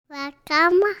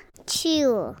Welcome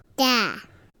to the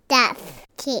Deaf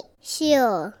Kid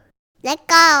Show. Let's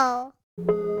go.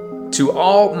 To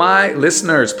all my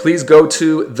listeners, please go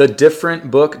to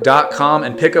thedifferentbook.com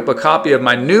and pick up a copy of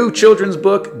my new children's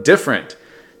book, Different.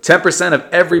 10% of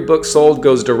every book sold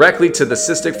goes directly to the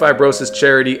cystic fibrosis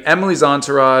charity Emily's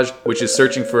Entourage, which is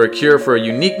searching for a cure for a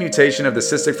unique mutation of the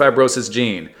cystic fibrosis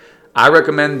gene. I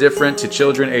recommend Different to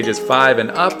children ages 5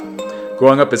 and up.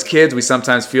 Growing up as kids, we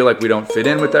sometimes feel like we don't fit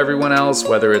in with everyone else,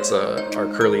 whether it's our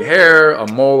curly hair, a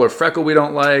mole or freckle we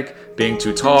don't like, being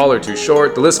too tall or too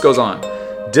short, the list goes on.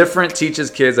 Different teaches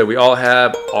kids that we all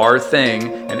have our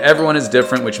thing, and everyone is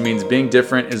different, which means being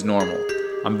different is normal.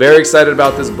 I'm very excited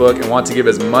about this book and want to give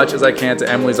as much as I can to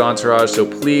Emily's Entourage, so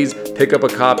please pick up a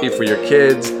copy for your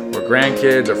kids or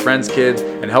grandkids or friends' kids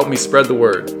and help me spread the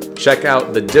word. Check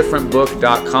out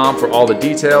thedifferentbook.com for all the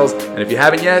details, and if you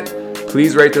haven't yet,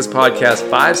 please rate this podcast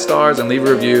 5 stars and leave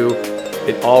a review.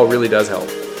 It all really does help.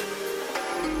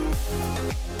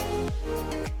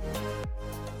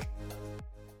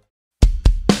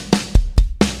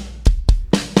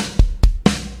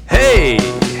 Hey!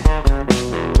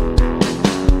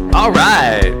 All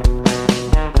right.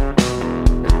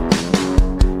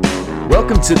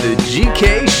 Welcome to the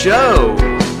GK Show.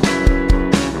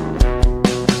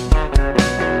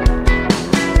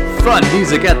 Fun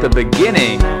music at the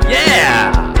beginning.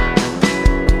 Yeah!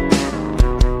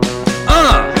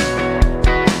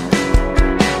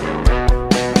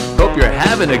 Hope you're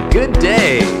having a good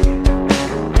day.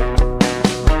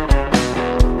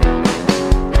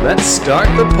 Let's start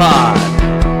the pod.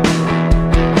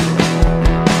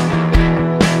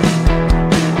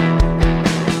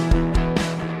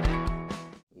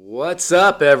 What's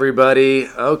up, everybody?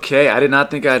 Okay, I did not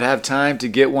think I'd have time to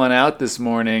get one out this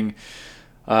morning.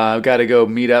 I've got to go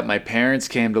meet up. My parents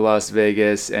came to Las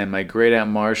Vegas, and my great aunt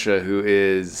Marcia, who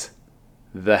is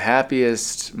the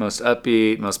happiest, most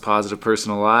upbeat, most positive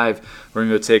person alive, we're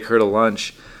going to go take her to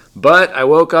lunch. But I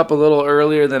woke up a little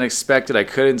earlier than expected. I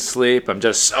couldn't sleep. I'm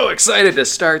just so excited to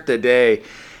start the day.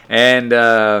 And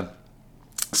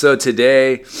so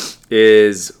today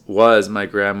was my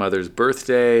grandmother's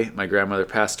birthday. My grandmother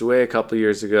passed away a couple of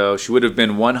years ago. She would have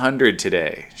been 100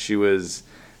 today. She was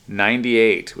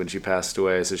 98 when she passed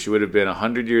away, so she would have been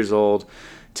 100 years old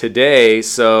today.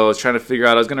 So I was trying to figure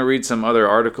out, I was going to read some other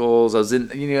articles. I've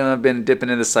been dipping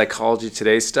into Psychology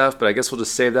Today stuff, but I guess we'll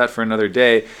just save that for another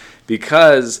day,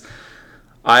 because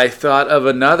I thought of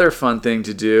another fun thing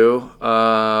to do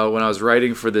when I was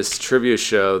writing for this trivia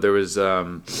show.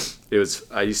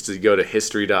 I used to go to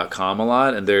history.com a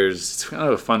lot, and it's kind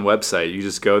of a fun website. You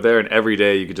just go there, and every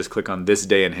day you could just click on this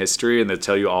day in history, and they'll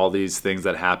tell you all these things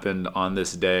that happened on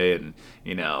this day, and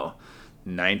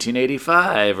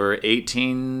 1985 or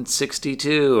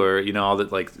 1862, or all the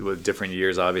with different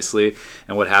years, obviously,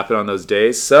 and what happened on those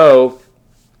days. So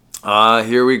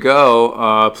here we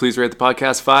go. Please rate the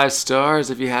podcast 5 stars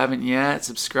if you haven't yet.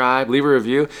 Subscribe, leave a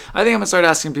review. I think I'm gonna start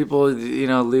asking people,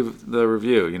 leave the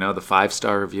review, the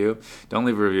 5-star review. Don't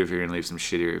leave a review if you're gonna leave some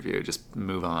shitty review. Just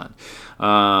move on.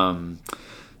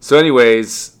 So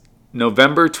anyways,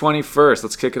 November 21st,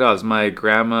 let's kick it off. It's my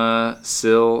grandma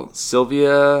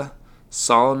Sylvia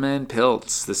Solomon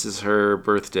Piltz. This is her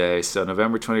birthday. So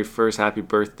November 21st, happy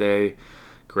birthday,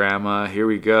 grandma. Here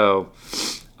we go.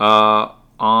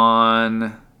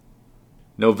 On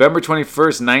November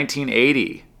 21st,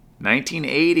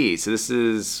 1980. So this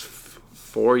is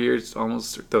 4 years,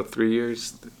 almost 3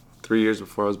 years. 3 years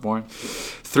before I was born.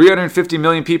 350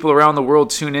 million people around the world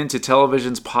tune in to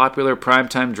television's popular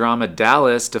primetime drama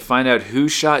Dallas to find out who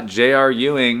shot J.R.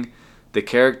 Ewing, the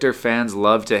character fans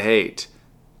love to hate.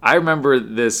 I remember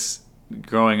this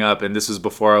growing up, and this was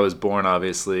before I was born,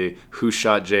 obviously, who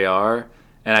shot J.R.,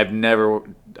 and I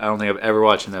don't think I've ever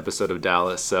watched an episode of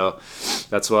Dallas, so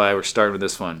that's why we're starting with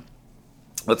this one.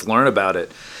 Let's learn about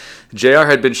it. JR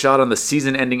had been shot on the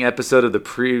season-ending episode of the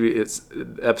previous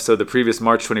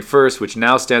March 21st, which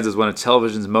now stands as one of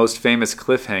television's most famous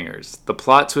cliffhangers. The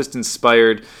plot twist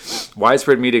inspired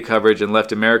widespread media coverage and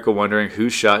left America wondering who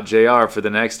shot JR for the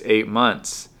next 8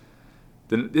 months.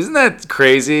 Isn't that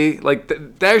crazy?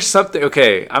 There's something...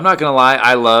 Okay, I'm not going to lie.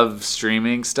 I love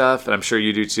streaming stuff, and I'm sure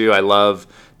you do too. I love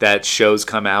that shows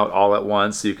come out all at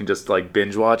once so you can just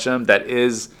binge watch them. That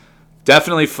is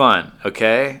definitely fun,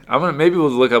 okay? Maybe we'll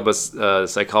look up a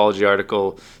psychology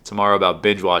article tomorrow about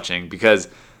binge watching, because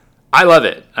I love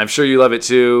it. I'm sure you love it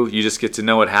too. You just get to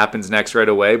know what happens next right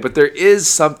away. But there is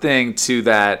something to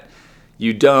that.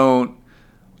 You don't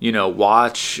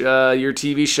watch your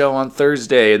TV show on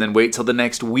Thursday and then wait till the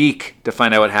next week to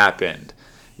find out what happened.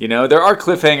 You know, there are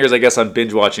cliffhangers, I guess, on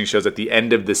binge watching shows at the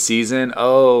end of the season.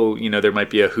 Oh, you know, there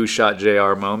might be a who shot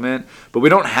JR moment, but we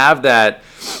don't have that.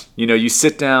 You know, you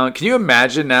sit down. Can you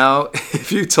imagine now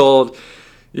if you told,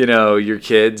 you know, your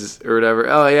kids or whatever,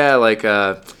 oh yeah, like,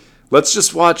 let's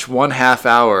just watch 1/2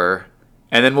 hour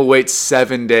and then we'll wait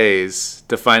 7 days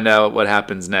to find out what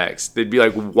happens next. They'd be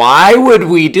like, why would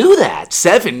we do that?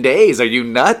 7 days? Are you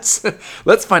nuts?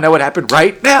 Let's find out what happened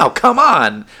right now. Come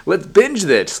on. Let's binge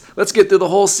this. Let's get through the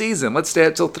whole season. Let's stay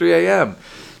up till 3 a.m.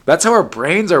 That's how our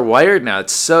brains are wired now.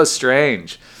 It's so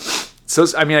strange. So,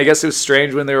 I mean, I guess it was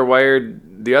strange when they were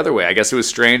wired the other way. I guess it was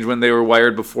strange when they were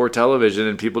wired before television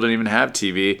and people didn't even have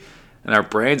TV. And our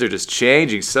brains are just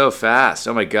changing so fast.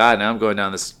 Oh my God, now I'm going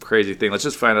down this crazy thing. Let's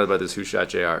just find out about this Who Shot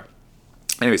JR.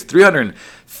 Anyways,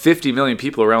 350 million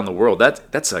people around the world.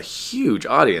 That's a huge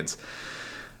audience.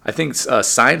 I think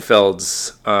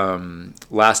Seinfeld's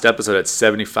last episode had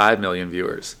 75 million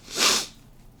viewers.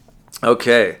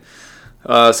 Okay,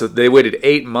 so they waited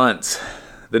 8 months.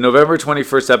 The November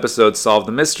 21st episode solved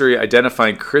the mystery,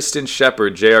 identifying Kristen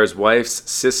Shepard, JR's wife's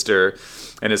sister,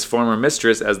 and his former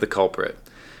mistress as the culprit.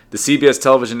 The CBS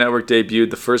television network debuted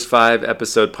the first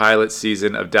 5-episode pilot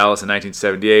season of Dallas in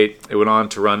 1978. It went on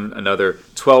to run another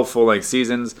 12 full-length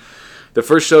seasons. The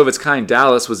first show of its kind,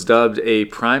 Dallas, was dubbed a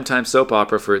primetime soap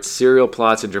opera for its serial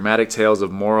plots and dramatic tales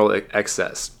of moral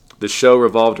excess. The show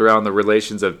revolved around the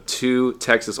relations of 2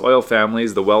 Texas oil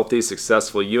families, the wealthy,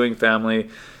 successful Ewing family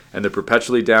and the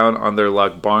perpetually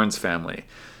down-on-their-luck Barnes family.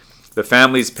 The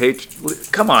family's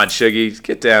Come on, Shuggy.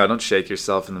 Get down. Don't shake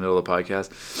yourself in the middle of the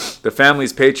podcast. The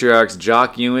family's patriarchs,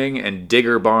 Jock Ewing and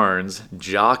Digger Barnes.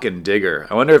 Jock and Digger.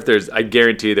 I wonder if I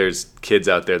guarantee there's kids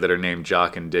out there that are named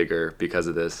Jock and Digger because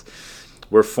of this.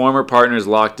 Were former partners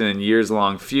locked in a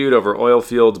years-long feud over oil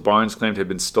fields Barnes claimed had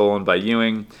been stolen by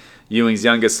Ewing. Ewing's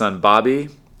youngest son, Bobby.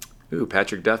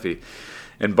 Patrick Duffy.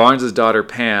 And Barnes' daughter,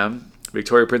 Pam.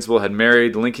 Victoria Principal had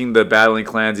married, linking the battling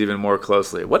clans even more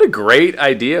closely. What a great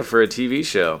idea for a TV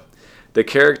show. The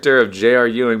character of J.R.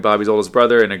 Ewing, Bobby's oldest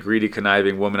brother, and a greedy,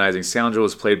 conniving, womanizing scoundrel,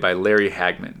 was played by Larry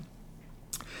Hagman.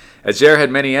 As J.R.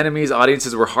 had many enemies,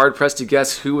 audiences were hard-pressed to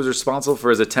guess who was responsible for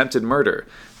his attempted murder.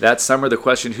 That summer, the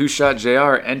question, "Who shot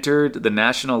J.R.?" entered the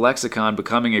national lexicon,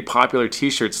 becoming a popular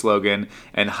T-shirt slogan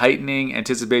and heightening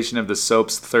anticipation of the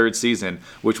soap's 3rd season,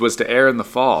 which was to air in the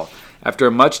fall. After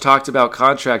a much-talked-about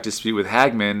contract dispute with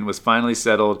Hagman was finally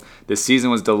settled, the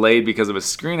season was delayed because of a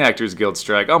Screen Actors Guild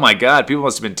strike. Oh my God, people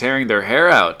must have been tearing their hair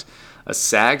out. A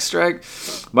SAG strike?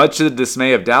 Much to the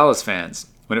dismay of Dallas fans.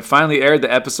 When it finally aired,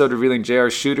 the episode revealing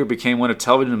J.R.'s shooter became one of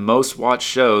television's most-watched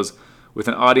shows, with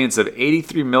an audience of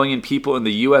 83 million people in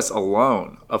the U.S.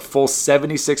 alone. A full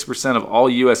 76% of all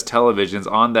U.S.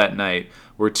 televisions on that night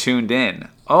were tuned in.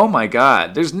 Oh my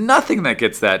God, there's nothing that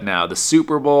gets that now. The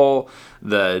Super Bowl,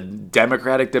 the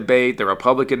Democratic debate, the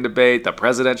Republican debate, the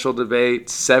presidential debate,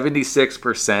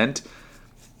 76%.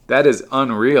 That is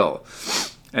unreal.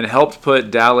 And helped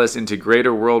put Dallas into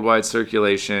greater worldwide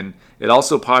circulation. It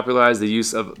also popularized the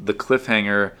use of the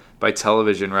cliffhanger by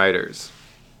television writers.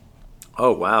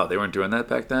 Oh, wow, they weren't doing that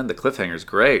back then? The cliffhanger's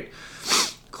great.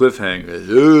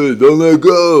 Cliffhanger. Don't let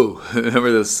go.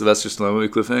 Remember the Sylvester Stallone movie,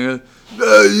 Cliffhanger?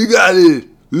 No, you got it.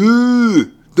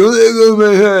 Don't let go of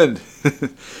my hand.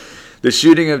 The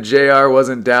shooting of JR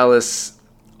wasn't Dallas'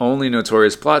 only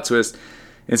notorious plot twist.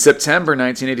 In September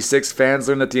 1986, fans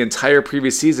learned that the entire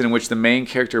previous season in which the main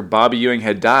character Bobby Ewing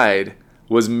had died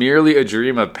was merely a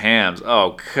dream of Pam's.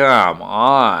 Oh, come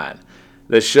on.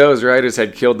 The show's writers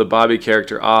had killed the Bobby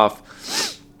character off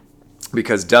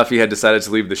because Duffy had decided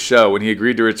to leave the show. When he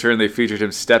agreed to return, they featured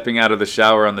him stepping out of the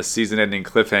shower on the season-ending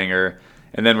cliffhanger,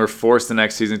 and then were forced the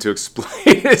next season to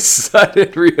explain his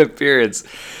sudden reappearance.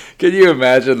 Can you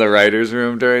imagine the writer's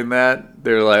room during that?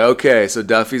 They're like, okay, so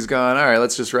Duffy's gone. All right,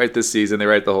 let's just write this season. They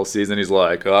write the whole season. He's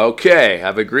like, okay,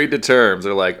 I've agreed to terms.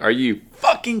 They're like, are you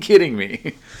fucking kidding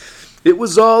me? It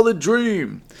was all a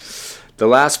dream. The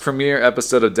last premiere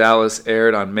episode of Dallas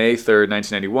aired on May 3rd,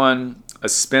 1991. A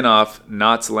spin-off,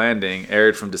 Knots Landing,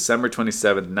 aired from December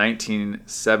 27th,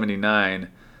 1979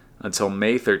 until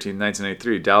May 13th,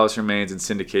 1993. Dallas remains in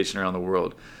syndication around the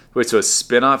world. Wait, so a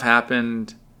spin-off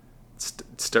happened...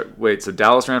 so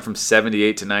Dallas ran from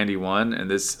 78 to 91, and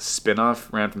this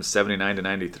spin-off ran from 79 to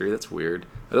 93? That's weird.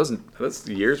 Are those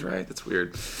years right? That's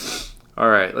weird. All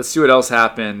right, let's see what else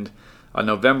happened. On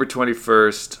November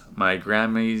 21st, my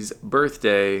Grammy's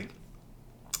birthday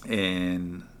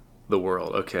in the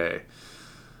world. Okay.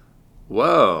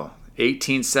 Whoa.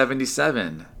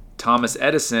 1877. Thomas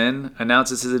Edison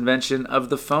announces his invention of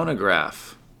the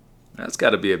phonograph. That's got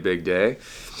to be a big day.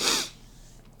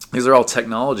 These are all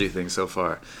technology things so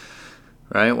far.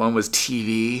 right? One was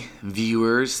TV,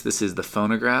 viewers. This is the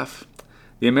phonograph.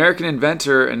 The American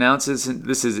inventor announces,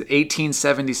 this is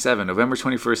 1877, November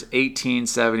 21st,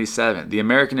 1877. The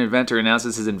American inventor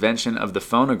announces his invention of the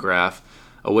phonograph,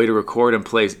 a way to record and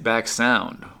play back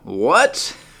sound.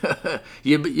 What?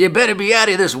 You better be out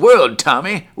of this world,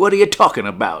 Tommy. What are you talking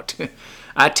about?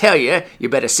 I tell you, you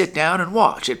better sit down and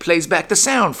watch. It plays back the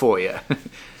sound for you.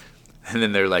 And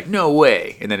then they're like, no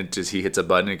way. And then he hits a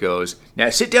button and it goes, now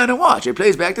sit down and watch. It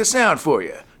plays back the sound for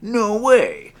you. No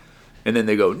way. And then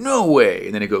they go, no way.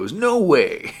 And then it goes, no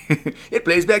way. It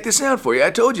plays back the sound for you.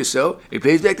 I told you so. It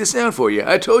plays back the sound for you.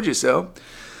 I told you so.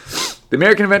 The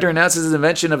American inventor announces his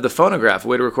invention of the phonograph, a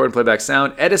way to record and play back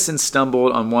sound. Edison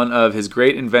stumbled on one of his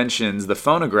great inventions, the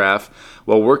phonograph,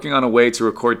 while working on a way to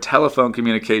record telephone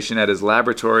communication at his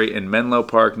laboratory in Menlo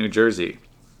Park, New Jersey.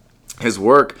 His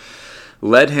work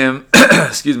led him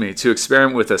to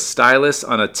experiment with a stylus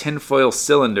on a tinfoil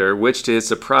cylinder, which, to his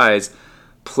surprise,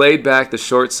 played back the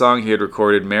short song he had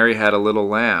recorded, Mary Had a Little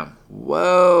Lamb.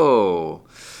 Whoa!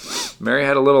 Mary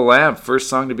Had a Little Lamb, first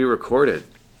song to be recorded.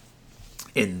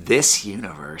 In this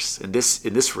universe, in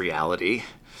this reality,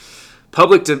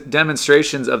 public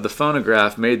demonstrations of the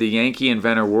phonograph made the Yankee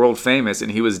inventor world famous,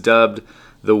 and he was dubbed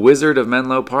the Wizard of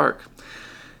Menlo Park.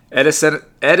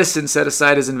 Edison set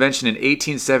aside his invention in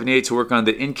 1878 to work on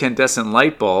the incandescent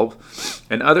light bulb,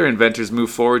 and other inventors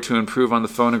moved forward to improve on the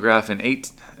phonograph I'm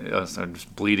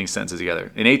just bleeding sentences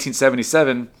together. In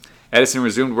 1877, Edison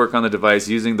resumed work on the device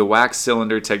using the wax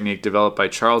cylinder technique developed by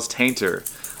Charles Tainter.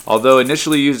 Although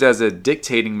initially used as a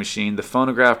dictating machine, the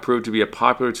phonograph proved to be a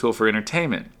popular tool for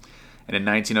entertainment. And in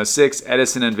 1906,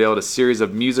 Edison unveiled a series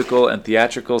of musical and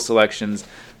theatrical selections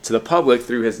to the public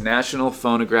through his National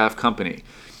Phonograph Company.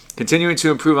 Continuing to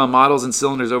improve on models and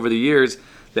cylinders over the years,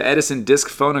 the Edison disc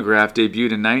phonograph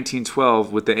debuted in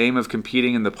 1912 with the aim of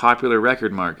competing in the popular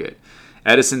record market.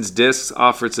 Edison's discs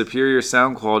offered superior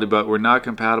sound quality but were not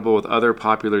compatible with other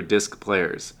popular disc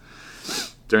players.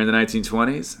 During the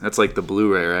 1920s, that's like the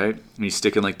Blu-ray, right? And you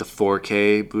stick in like the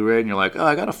 4K Blu-ray and you're like, oh,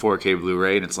 I got a 4K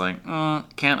Blu-ray, and it's like,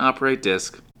 can't operate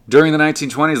disc. During the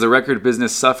 1920s, the record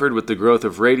business suffered with the growth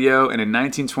of radio, and in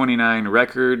 1929,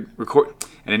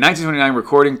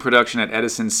 recording production at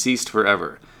Edison ceased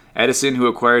forever. Edison, who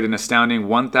acquired an astounding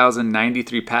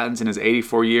 1,093 patents in his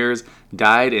 84 years,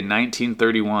 died in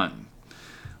 1931.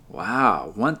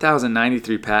 Wow,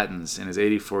 1,093 patents in his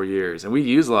 84 years. And we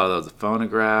use a lot of those. The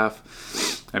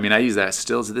phonograph. I mean, I use that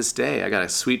still to this day. I got a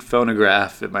sweet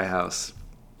phonograph at my house.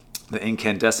 The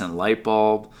incandescent light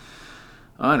bulb.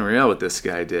 Unreal what this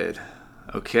guy did.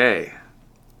 Okay.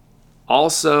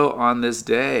 Also on this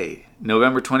day,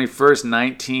 November 21st,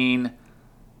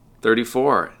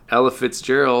 1934, Ella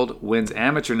Fitzgerald wins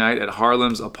amateur night at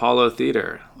Harlem's Apollo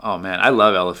Theater. Oh man, I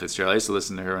love Ella Fitzgerald. I used to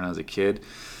listen to her when I was a kid.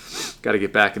 Got to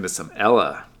get back into some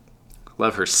Ella.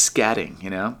 Love her scatting, you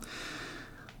know.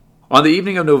 On the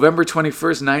evening of November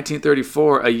 21st,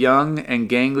 1934, a young and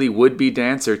gangly would-be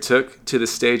dancer took to the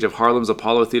stage of Harlem's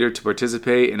Apollo Theater to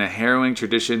participate in a harrowing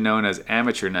tradition known as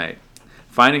amateur night.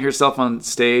 Finding herself on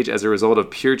stage as a result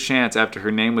of pure chance after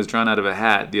her name was drawn out of a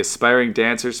hat, the aspiring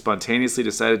dancer spontaneously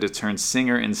decided to turn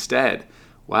singer instead.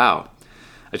 Wow.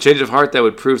 A change of heart that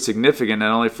would prove significant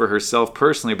not only for herself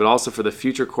personally, but also for the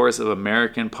future course of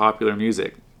American popular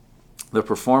music. The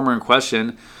performer in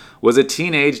question was a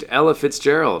teenaged Ella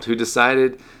Fitzgerald,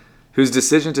 whose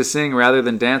decision to sing rather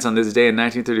than dance on this day in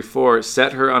 1934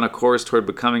 set her on a course toward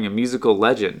becoming a musical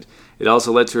legend. It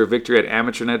also led to her victory at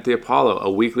Amateur Night at the Apollo, a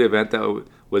weekly event that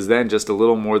was then just a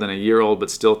little more than a year old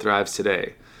but still thrives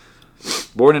today.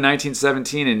 Born in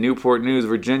 1917 in Newport News,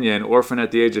 Virginia, and orphaned at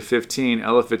the age of 15,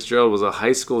 Ella Fitzgerald was a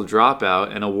high school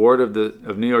dropout and a ward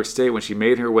of New York State when she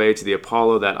made her way to the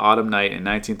Apollo that autumn night in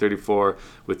 1934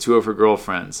 with two of her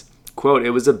girlfriends. Quote, "It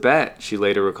was a bet," she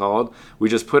later recalled. "We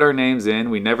just put our names in.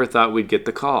 We never thought we'd get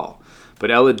the call."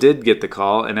 But Ella did get the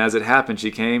call, and as it happened,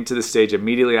 she came to the stage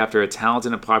immediately after a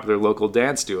talented and popular local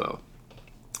dance duo.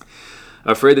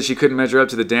 Afraid that she couldn't measure up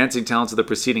to the dancing talents of the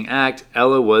preceding act,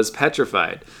 Ella was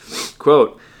petrified.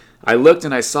 Quote, "I looked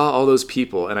and I saw all those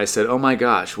people, and I said, oh my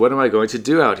gosh, what am I going to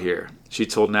do out here?" She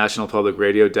told National Public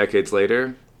Radio decades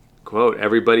later. Quote,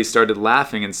 "Everybody started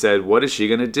laughing and said, what is she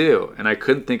going to do? And I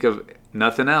couldn't think of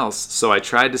nothing else, so I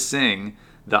tried to sing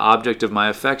The Object of My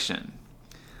Affection."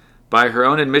 By her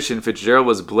own admission, Fitzgerald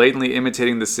was blatantly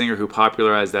imitating the singer who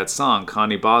popularized that song,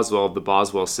 Connie Boswell of the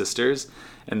Boswell Sisters,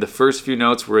 and the first few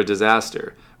notes were a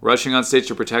disaster. Rushing on stage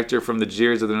to protect her from the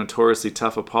jeers of the notoriously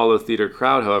tough Apollo Theater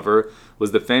crowd, however,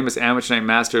 was the famous amateur night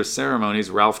master of ceremonies,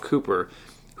 Ralph Cooper,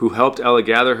 who helped Ella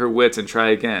gather her wits and try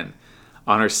again.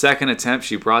 On her second attempt,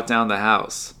 she brought down the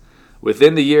house.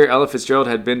 Within the year, Ella Fitzgerald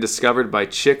had been discovered by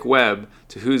Chick Webb,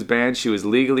 to whose band she was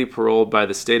legally paroled by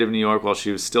the state of New York while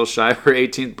she was still shy of her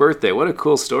 18th birthday. What a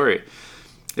cool story.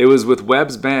 It was with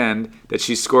Webb's band that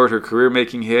she scored her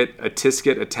career-making hit, A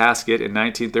Tisket, a Tasket, in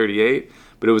 1938,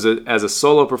 but it was as a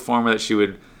solo performer that she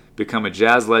would become a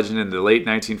jazz legend in the late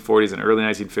 1940s and early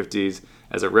 1950s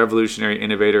as a revolutionary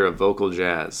innovator of vocal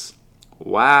jazz.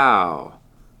 Wow.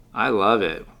 I love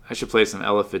it. I should play some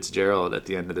Ella Fitzgerald at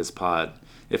the end of this pod.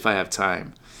 If I have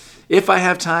time. If I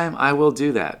have time, I will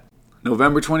do that.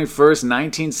 November 21st,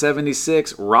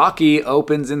 1976, Rocky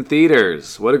opens in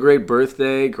theaters. What a great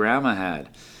birthday Grandma had.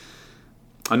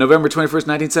 On November 21st,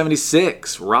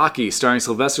 1976, Rocky, starring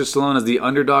Sylvester Stallone as the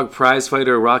underdog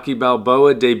prizefighter Rocky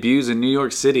Balboa, debuts in New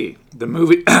York City. The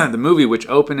movie, which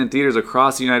opened in theaters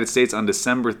across the United States on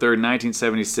December 3rd,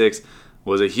 1976,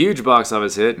 was a huge box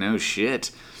office hit, no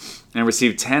shit, and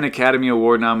received 10 Academy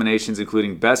Award nominations,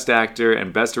 including Best Actor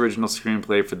and Best Original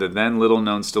Screenplay for the then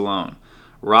little-known Stallone.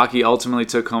 Rocky ultimately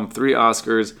took home 3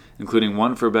 Oscars, including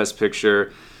 1 for Best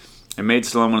Picture, and made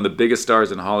Stallone one of the biggest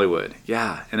stars in Hollywood.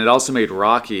 Yeah, and it also made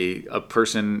Rocky, a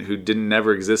person who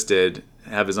never existed,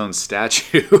 have his own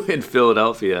statue in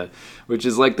Philadelphia, which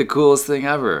is like the coolest thing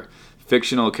ever.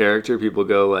 Fictional character, people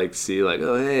go see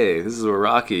oh hey, this is where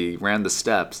Rocky ran the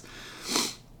steps.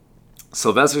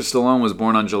 Sylvester Stallone was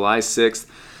born on July 6th,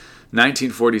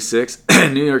 1946,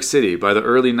 in New York City. By the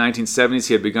early 1970s,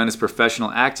 he had begun his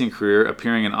professional acting career,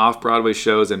 appearing in off-Broadway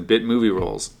shows and bit movie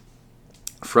roles.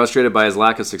 Frustrated by his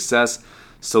lack of success,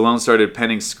 Stallone started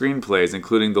penning screenplays,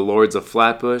 including The Lords of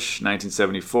Flatbush,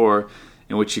 1974,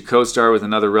 in which he co-starred with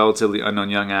another relatively unknown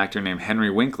young actor named Henry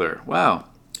Winkler. Wow.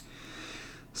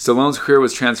 Stallone's career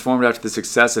was transformed after the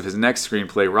success of his next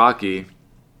screenplay, Rocky,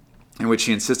 in which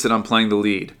he insisted on playing the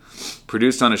lead.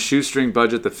 Produced on a shoestring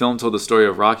budget, the film told the story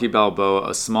of Rocky Balboa,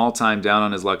 a small-time,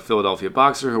 down-on-his-luck Philadelphia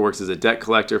boxer who works as a debt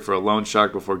collector for a loan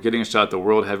shark before getting a shot at the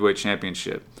World Heavyweight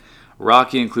Championship.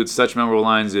 Rocky includes such memorable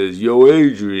lines as, "Yo,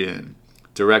 Adrian,"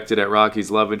 directed at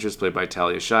Rocky's love interest, played by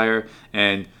Talia Shire,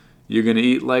 and "You're gonna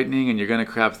eat lightning and you're gonna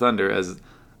crap thunder," as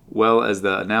well as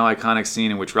the now iconic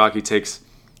scene in which Rocky takes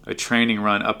a training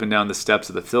run up and down the steps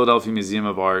of the Philadelphia Museum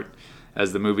of Art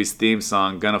as the movie's theme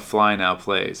song, "Gonna Fly Now,"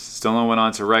 plays. Stallone went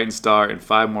on to write and star in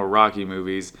 5 more Rocky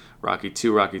movies: Rocky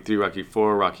 2, Rocky 3, Rocky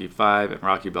 4, Rocky 5, and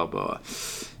Rocky Balboa.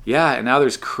 Yeah, and now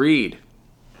there's Creed.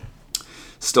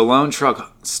 Stallone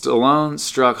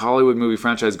struck Hollywood movie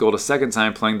franchise gold a second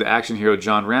time, playing the action hero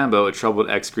John Rambo, a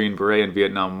troubled ex-Green Beret and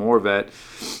Vietnam War vet.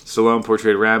 Stallone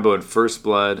portrayed Rambo in First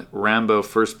Blood, Rambo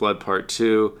First Blood Part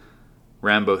 2,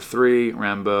 Rambo 3,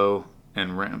 Rambo,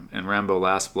 and Rambo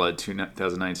Last Blood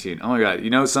 2019. Oh my god,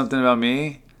 you know something about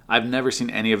me? I've never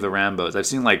seen any of the Rambos. I've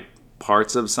seen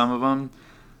parts of some of them,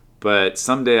 but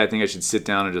someday I think I should sit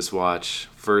down and just watch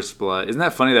First Blood. Isn't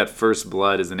that funny that First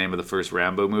Blood is the name of the first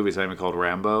Rambo movie? It's not even called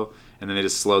Rambo, and then they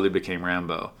just slowly became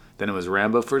Rambo. Then it was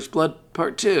Rambo First Blood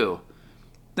Part 2.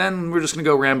 Then we're just going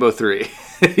to go Rambo 3,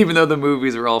 even though the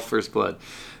movies are all First Blood.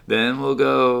 Then we'll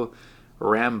go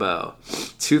Rambo.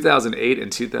 2008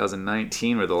 and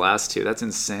 2019 were the last 2. That's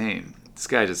insane. This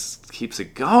guy just keeps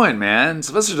it going, man.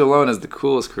 Sylvester Stallone has the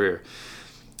coolest career.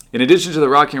 In addition to the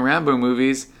Rocky and Rambo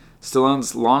movies,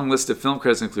 Stallone's long list of film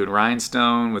credits include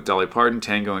Rhinestone with Dolly Parton,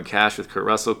 Tango and Cash with Kurt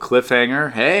Russell,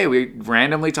 Cliffhanger. Hey, we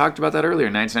randomly talked about that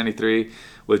earlier. 1993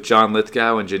 with John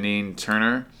Lithgow and Janine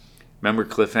Turner. Remember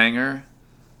Cliffhanger?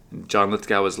 And John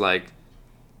Lithgow was like,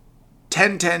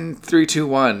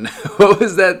 10-10-3-2-1. What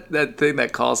was that thing,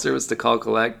 that call service to call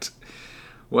collect?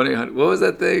 1-800. What was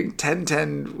that thing?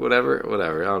 10-10 whatever.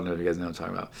 I don't know if you guys know what I'm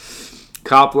talking about.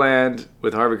 Copland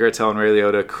with Harvey Keitel and Ray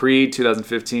Liotta. Creed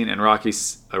 2015 and a Rocky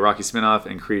spinoff,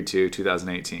 and Creed 2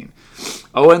 2018.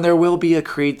 Oh, and there will be a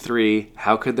Creed 3.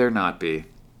 How could there not be?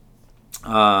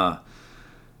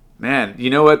 Man,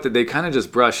 you know what? They kind of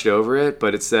just brushed over it,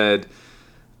 but it said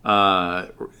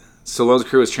Stallone's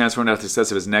career was transformed after the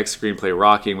success of his next screenplay,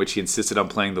 Rocky, in which he insisted on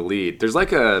playing the lead. There's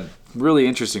a really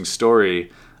interesting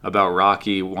story about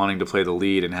Rocky wanting to play the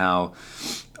lead and how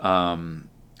I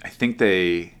think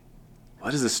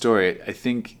what is the story? I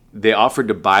think they offered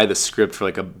to buy the script for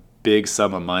a big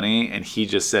sum of money, and he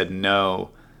just said no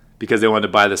because they wanted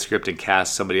to buy the script and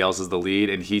cast somebody else as the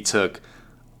lead, and he took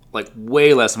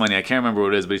way less money. I can't remember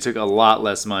what it is, but he took a lot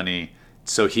less money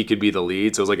so he could be the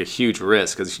lead. So it was a huge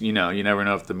risk because, you never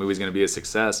know if the movie's going to be a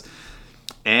success.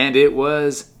 And it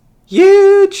was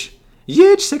huge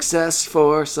success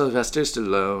for Sylvester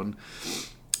Stallone.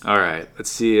 All right, let's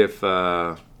see if...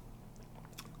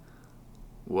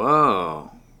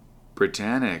 Whoa.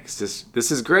 Britannics.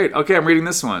 This is great. Okay, I'm reading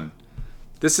this one.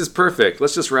 This is perfect.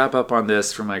 Let's just wrap up on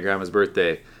this for my grandma's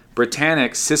birthday.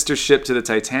 Britannic, sister ship to the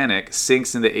Titanic,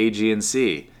 sinks in the Aegean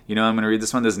Sea. You know, I'm going to read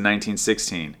this one. This is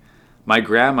 1916. My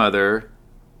grandmother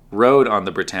rode on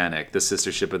the Britannic, the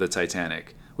sister ship of the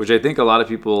Titanic, which I think a lot of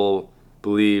people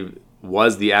believe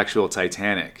was the actual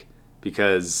Titanic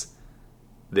because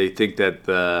they think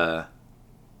that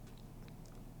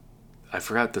I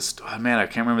forgot I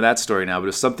can't remember that story now, but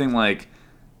it's something like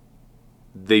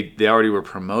they already were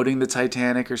promoting the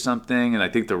Titanic or something, and I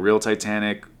think the real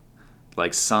Titanic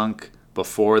like sunk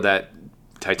before that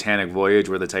Titanic voyage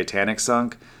where the Titanic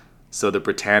sunk. So the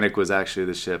Britannic was actually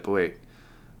the ship. Wait,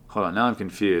 hold on. Now I'm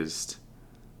confused.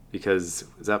 Because,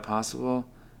 is that possible?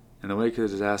 In the wake of the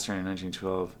disaster in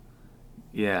 1912.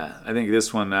 Yeah, I think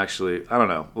this one actually, I don't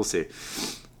know. We'll see.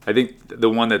 I think the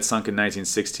one that sunk in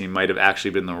 1916 might have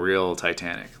actually been the real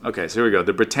Titanic. Okay, so here we go.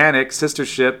 The Britannic, sister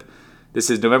ship. This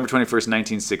is November 21st,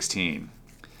 1916.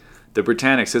 The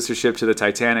Britannic, sister ship to the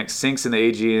Titanic, sinks in the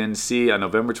Aegean Sea on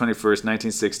November 21st,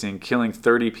 1916, killing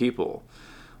 30 people.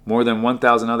 More than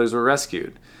 1,000 others were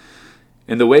rescued.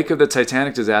 In the wake of the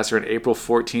Titanic disaster on April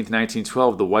 14,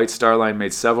 1912, the White Star Line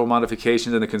made several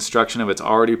modifications in the construction of its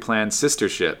already planned sister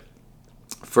ship.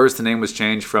 First, the name was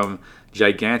changed from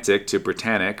Gigantic to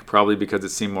Britannic, probably because it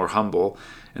seemed more humble,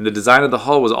 and the design of the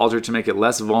hull was altered to make it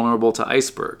less vulnerable to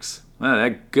icebergs.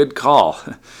 Good call.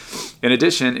 In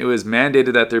addition, it was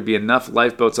mandated that there be enough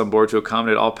lifeboats on board to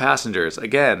accommodate all passengers.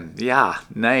 Again, yeah,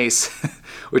 nice,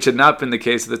 which had not been the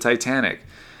case with the Titanic.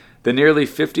 The nearly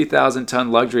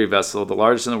 50,000-ton luxury vessel, the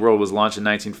largest in the world, was launched in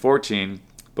 1914,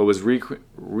 but was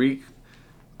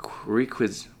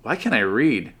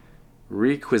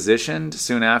requisitioned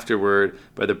soon afterward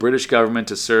by the British government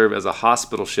to serve as a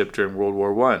hospital ship during World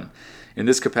War I. In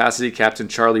this capacity, Captain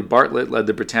Charlie Bartlett led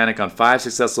the Britannic on 5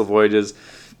 successful voyages,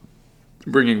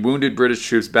 bringing wounded British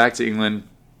troops back to England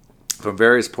from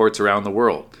various ports around the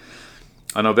world.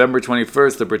 On November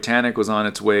 21st, the Britannic was on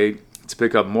its way to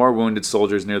pick up more wounded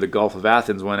soldiers near the Gulf of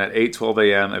Athens when at 8:12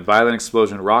 a.m. a violent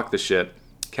explosion rocked the ship.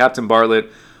 Captain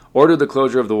Bartlett ordered the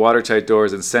closure of the watertight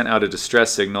doors and sent out a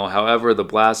distress signal. However, the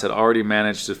blast had already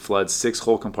managed to flood 6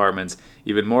 whole compartments,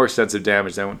 even more extensive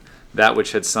damage than that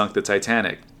which had sunk the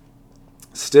Titanic.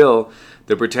 Still,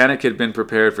 the Britannic had been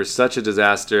prepared for such a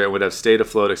disaster and would have stayed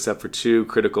afloat except for 2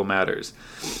 critical matters.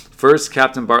 First,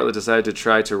 Captain Bartlett decided to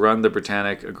try to run the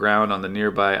Britannic aground on the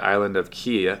nearby island of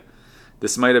Kea.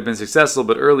 This might have been successful,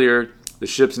 but earlier, the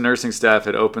ship's nursing staff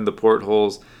had opened the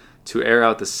portholes to air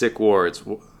out the sick wards.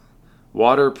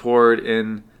 Water poured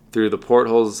in through the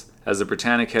portholes as the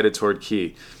Britannic headed toward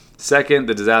Key. Second,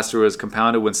 the disaster was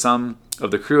compounded when some of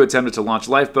the crew attempted to launch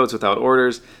lifeboats without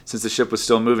orders. Since the ship was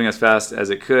still moving as fast as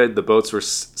it could, the boats were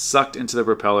sucked into the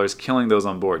propellers, killing those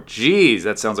on board. Jeez,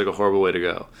 that sounds like a horrible way to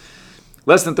go.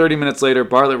 Less than 30 minutes later,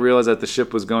 Bartlett realized that the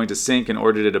ship was going to sink and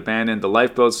ordered it abandoned. The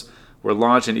lifeboats were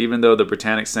launched, and even though the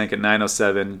Britannic sank at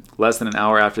 9:07, less than an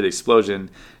hour after the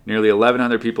explosion, nearly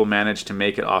 1,100 people managed to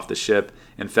make it off the ship.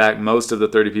 In fact, most of the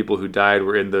 30 people who died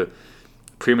were in the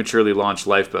prematurely launched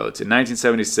lifeboats. In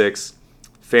 1976,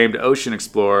 famed ocean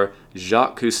explorer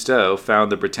Jacques Cousteau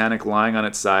found the Britannic lying on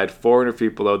its side 400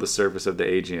 feet below the surface of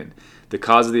the Aegean. The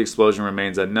cause of the explosion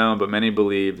remains unknown, but many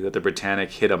believe that the Britannic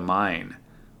hit a mine.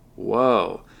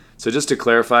 Whoa. So just to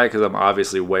clarify, because I'm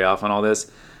obviously way off on all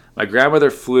this, my grandmother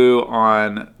flew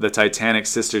on the Titanic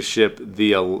sister ship,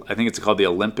 I think it's called the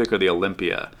Olympic or the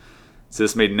Olympia. So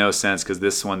this made no sense because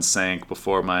this one sank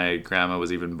before my grandma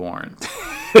was even born.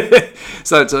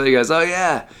 So I tell you guys, oh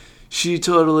yeah, she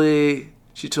totally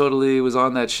was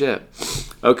on that ship.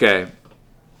 Okay,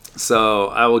 so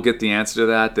I will get the answer to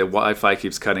that. The Wi-Fi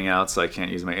keeps cutting out, so I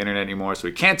can't use my internet anymore. So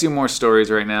we can't do more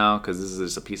stories right now because this is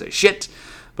just a piece of shit.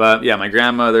 But yeah, my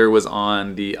grandmother was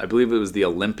on I believe it was the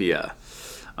Olympia.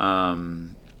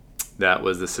 That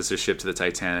was the sister ship to the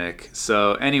Titanic.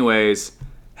 So anyways,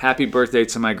 happy birthday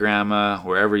to my grandma,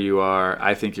 wherever you are.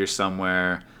 I think you're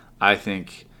somewhere. I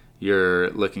think you're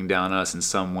looking down on us in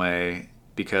some way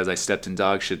because I stepped in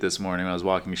dog shit this morning when I was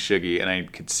walking Shuggy, and I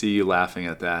could see you laughing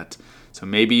at that. So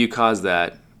maybe you caused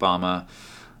that, Bama.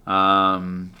 All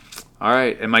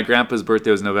right, and my grandpa's birthday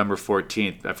was November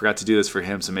 14th. I forgot to do this for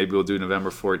him, so maybe we'll do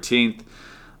November 14th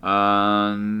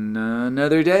on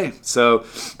another day. So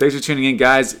thanks for tuning in,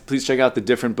 guys. Please check out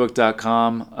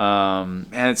thedifferentbook.com.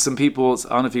 And some people,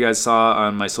 I don't know if you guys saw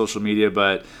on my social media,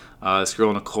 but this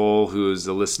girl Nicole, who's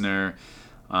a listener,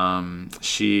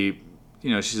 she's an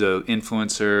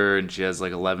influencer and she has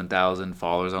like 11,000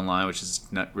 followers online, which is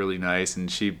not really nice. And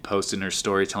she posted in her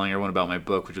story telling everyone about my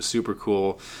book, which was super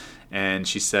cool. And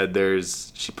she said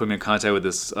she put me in contact with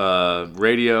this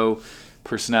radio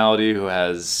personality who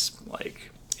has like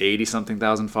 80-something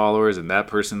thousand followers, and that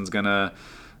person's gonna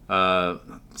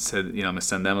said, I'm going to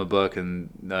send them a book, and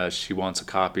she wants a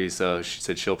copy, so she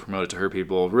said she'll promote it to her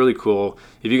people. Really cool.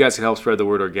 If you guys can help spread the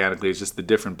word organically, it's just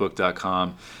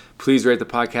thedifferentbook.com. Please rate the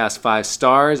podcast 5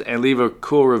 stars and leave a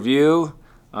cool review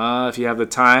if you have the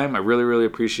time. I really, really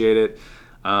appreciate it.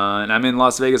 And I'm in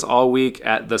Las Vegas all week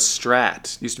at the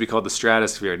Strat. It used to be called the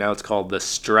Stratosphere. Now it's called the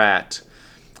Strat.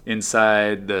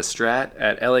 Inside the Strat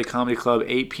at LA Comedy Club,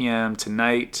 8 p.m.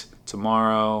 tonight,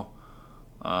 tomorrow,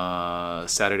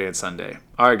 Saturday and Sunday.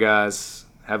 All right, guys.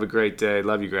 Have a great day.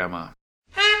 Love you, Grandma.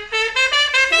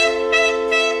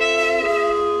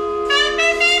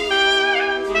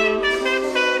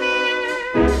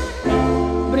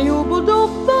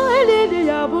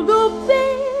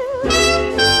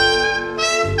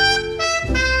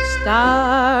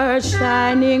 Stars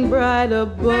shining bright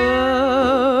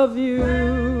above you.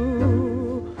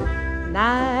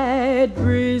 Night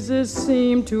breezes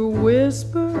seem to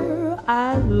whisper,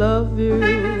 I love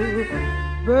you.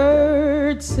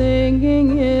 Birds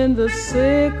singing in the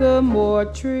sycamore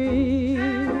tree.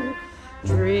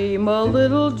 Dream a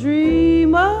little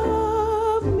dream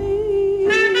of me.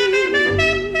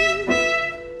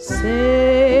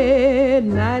 Say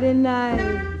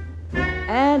nighty-night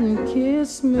and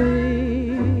kiss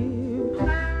me.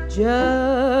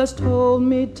 Just hold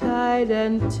me tight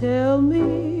and tell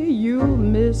me you'll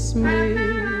miss me.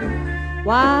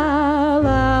 While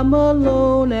I'm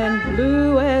alone and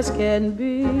blue as can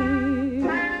be,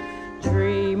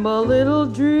 dream a little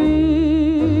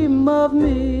dream of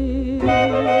me.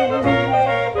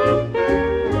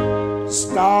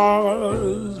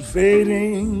 Stars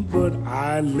fading, but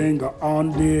I linger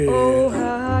on, dear. Oh,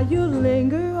 how you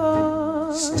linger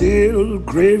on. Still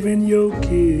craving your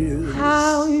kiss.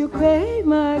 How you crave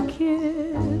my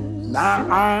kiss. Now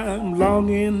I'm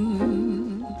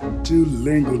longing to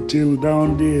linger till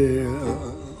dawn, dear.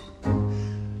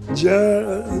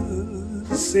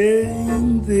 Just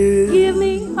saying this. Give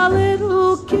me a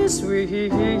little kiss, sweet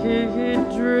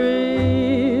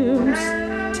dreams,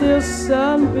 till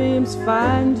sunbeams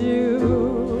find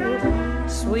you.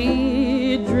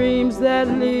 Sweet dreams that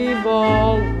leave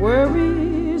all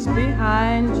worries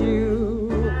behind you.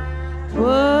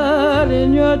 But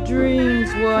in your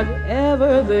dreams,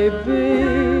 whatever they be,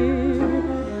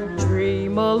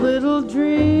 dream a little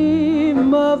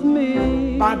dream of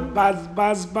me. Buzz,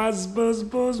 buzz, buzz, buzz,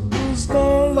 buzz, buzz,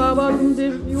 stars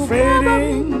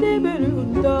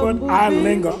fading, but I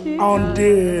linger on,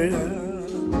 dear.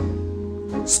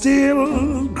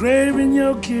 Still craving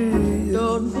your kiss.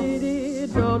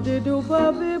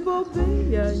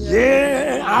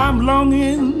 Yeah, I'm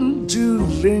longing to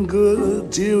linger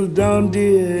till dawn,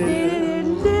 dear.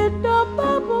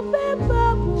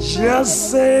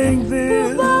 Just saying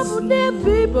this.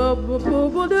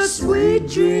 Sweet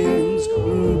dreams,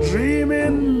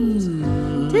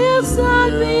 dreaming till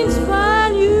sunbeams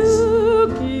find you.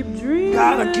 Keep dreaming.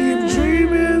 Gotta keep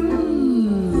dreaming.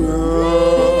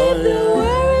 Leave the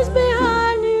worries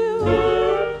behind you.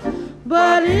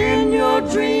 But in your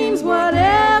dreams,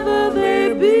 whatever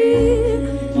they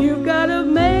be, you gotta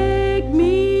make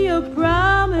me a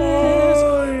promise.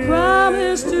 Oh, yeah.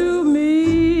 Promise to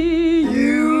me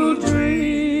you'll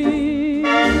dream.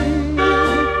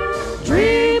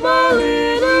 Dream a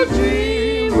little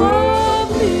dream of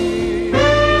me.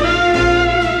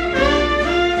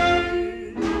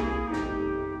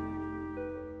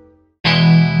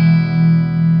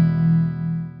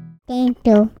 Thank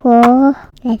you for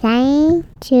listening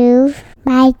to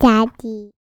my daddy.